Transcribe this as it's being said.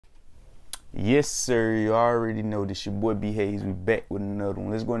Yes, sir. You already know this. Your boy B Hayes. We back with another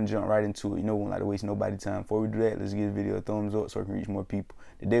one. Let's go and jump right into it. You know, we don't like to waste nobody's time. Before we do that, let's give the video a thumbs up so I can reach more people.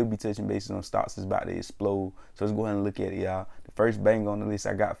 Today we'll be touching bases on stocks that's about to explode. So let's go ahead and look at it, y'all. The first bang on the list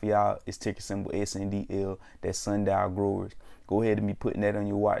I got for y'all is ticker symbol SNDL. That's Sundial Growers. Go ahead and be putting that on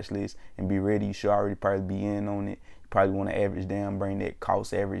your watch list and be ready. You should already probably be in on it. You probably want to average down, bring that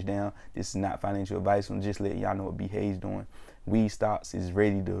cost average down. This is not financial advice. I'm just letting y'all know what B Hayes doing. Weed stocks is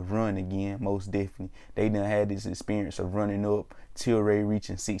ready to run again, most definitely. They done had this experience of running up, Tilray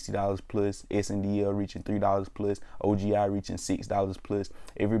reaching $60 plus, SNDL reaching $3 plus, OGI reaching $6 plus.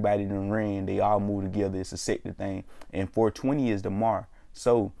 Everybody done ran, they all move together. It's a sector thing. And 420 is the MAR.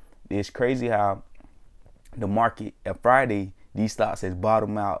 So it's crazy how the market at Friday, these stocks has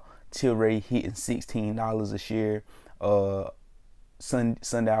bottomed out. Tilray hitting $16 a share.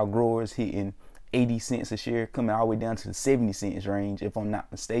 Sundial Growers hitting 80 cents a share, coming all the way down to the 70 cents range, if I'm not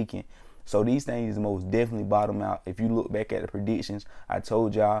mistaken. So these things most definitely bottom out. If you look back at the predictions, I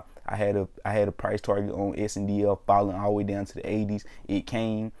told y'all I had a price target on SNDL falling all the way down to the 80s. It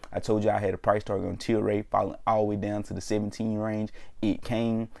came. I told y'all I had a price target on Tilray falling all the way down to the 17 range. It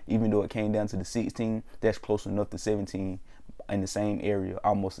came, even though it came down to the 16. That's close enough to 17 in the same area,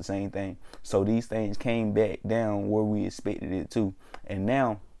 almost the same thing. So these things came back down where we expected it to, and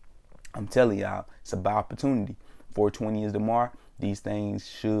now I'm telling y'all, it's about opportunity. 420 is the mark. These things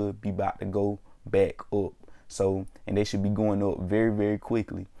should be about to go back up. So, and they should be going up very, very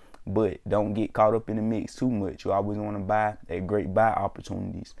quickly. But don't get caught up in the mix too much. You always want to buy at great buy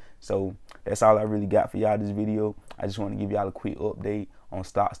opportunities. So that's all I really got for y'all this video. I just want to give y'all a quick update on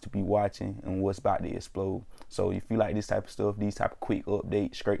stocks to be watching and what's about to explode. So if you like this type of stuff, these type of quick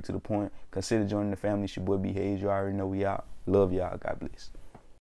updates, straight to the point, consider joining the family. It's your boy B Hayes. You already know we out. Love y'all. God bless.